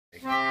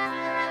Beautiful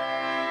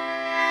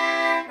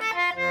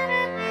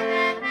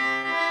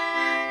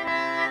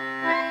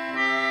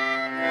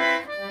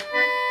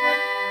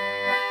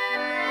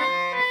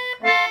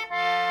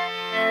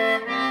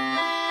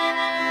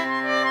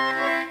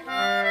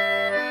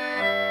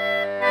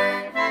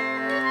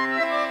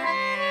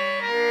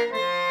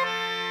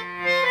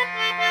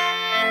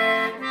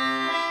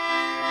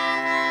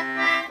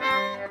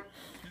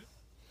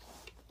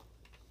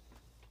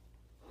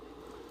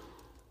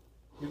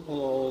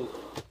old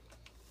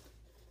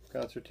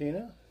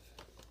Concertina.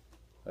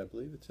 I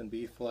believe it's in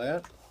B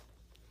flat.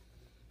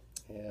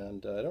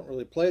 And I don't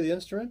really play the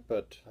instrument,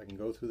 but I can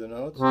go through the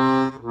notes.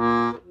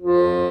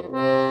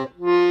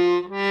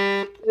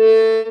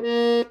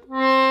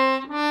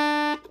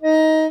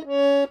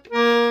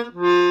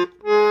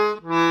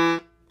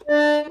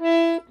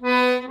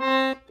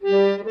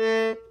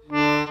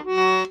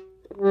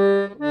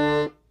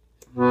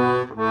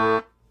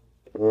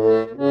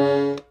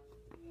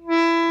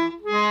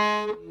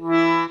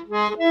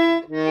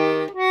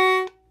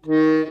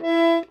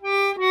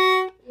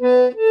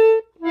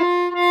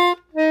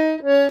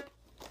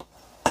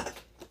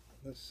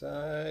 This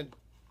side.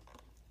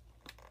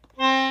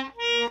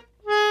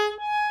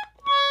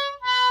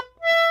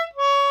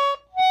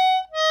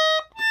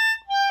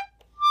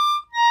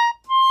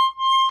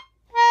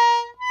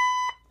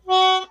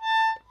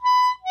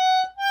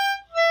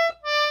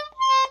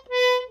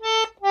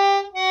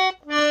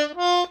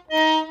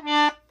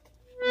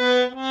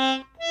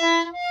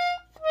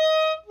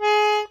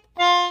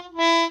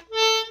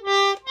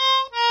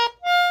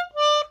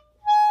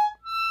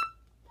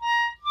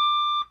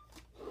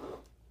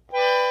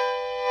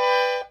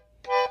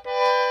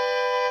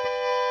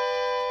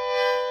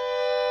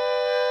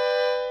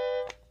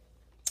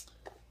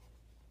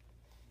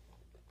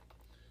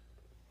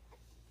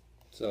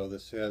 So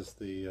this has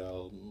the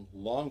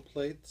long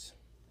plates.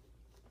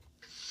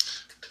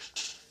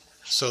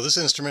 So this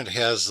instrument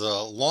has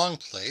long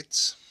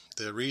plates.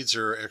 The reeds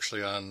are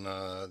actually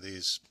on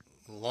these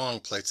long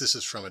plates. This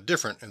is from a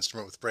different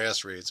instrument with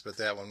brass reeds, but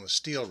that one was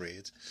steel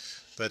reeds.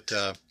 But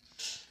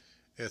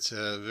it's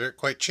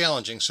quite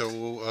challenging.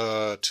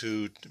 So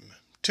to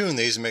tune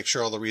these and make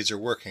sure all the reeds are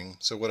working.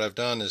 So what I've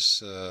done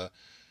is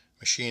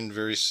machined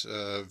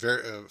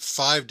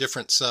 5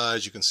 different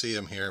size, you can see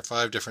them here,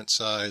 5 different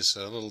size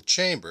little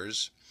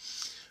chambers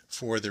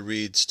for the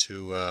reeds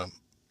to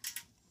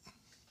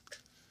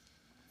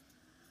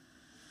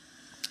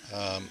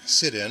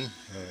sit in.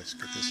 Let's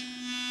get this.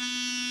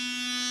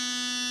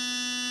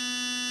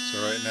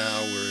 So right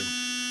now we're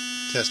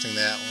testing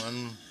that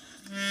one.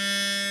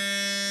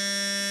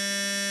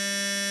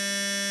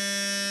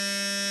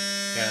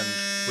 And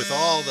with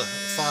all the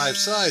 5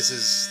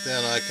 sizes,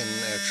 then I can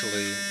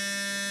actually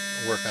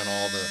work on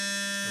all the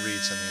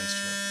reeds on the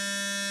instrument.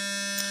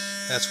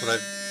 That's what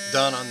I've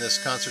done on this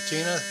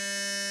Concertina.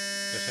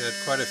 It had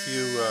quite a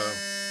few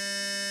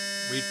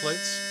reed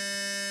plates,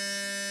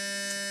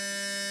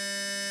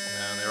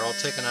 and they're all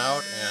taken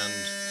out and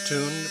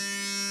tuned